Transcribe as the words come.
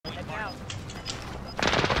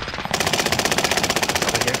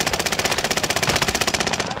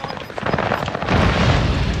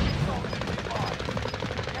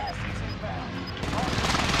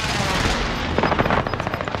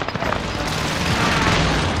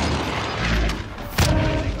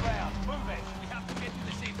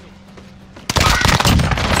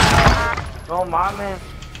No mames.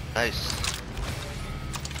 Nice.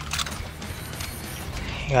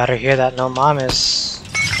 You gotta hear that no mames.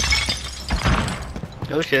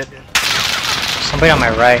 Oh shit. Somebody on my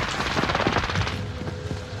right.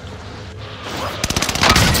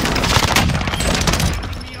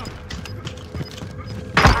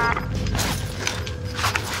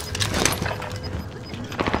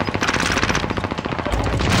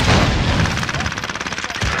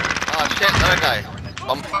 Oh shit, another guy.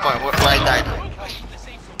 Where I died.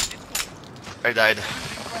 I died.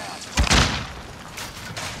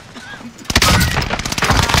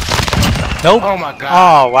 Nope. Oh my god.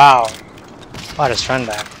 Oh wow. Brought his friend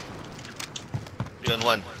back.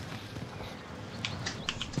 3-on-1.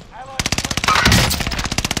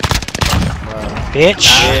 Bitch.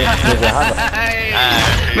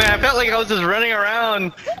 Man, I felt like I was just running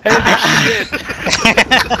around. I didn't do shit.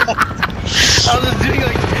 I was just doing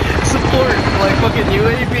like support, like fucking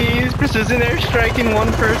UAVs, precision airstriking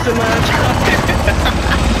one person last time.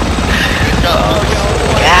 Oh, yo,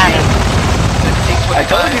 Got him. I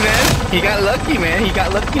told you, man. He got lucky, man. He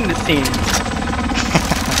got lucky in this scene.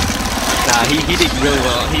 Nah, he did really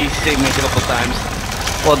well. He saved me a couple times.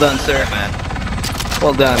 Well done, sir. Man.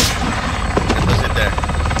 Well done. Who's in there?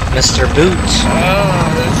 Mr. Boots.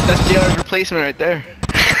 Oh, that's JR's replacement right there.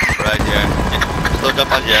 Right, yeah. Look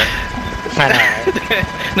up on Jack.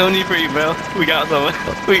 Alright. No need for you, bro. We got someone.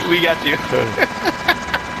 We got you.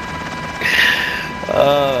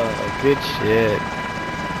 Oh, good shit.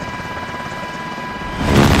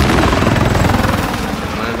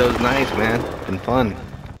 One of those nights, man. Been fun.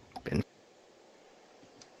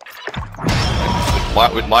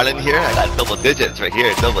 With Marlon here, I got double digits right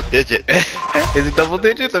here. Double digits. Is it double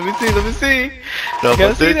digits? Let me see. Let me see. Double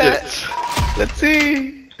Gotta see digits. that. Let's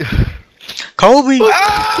see. Kobe.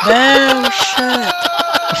 Ah!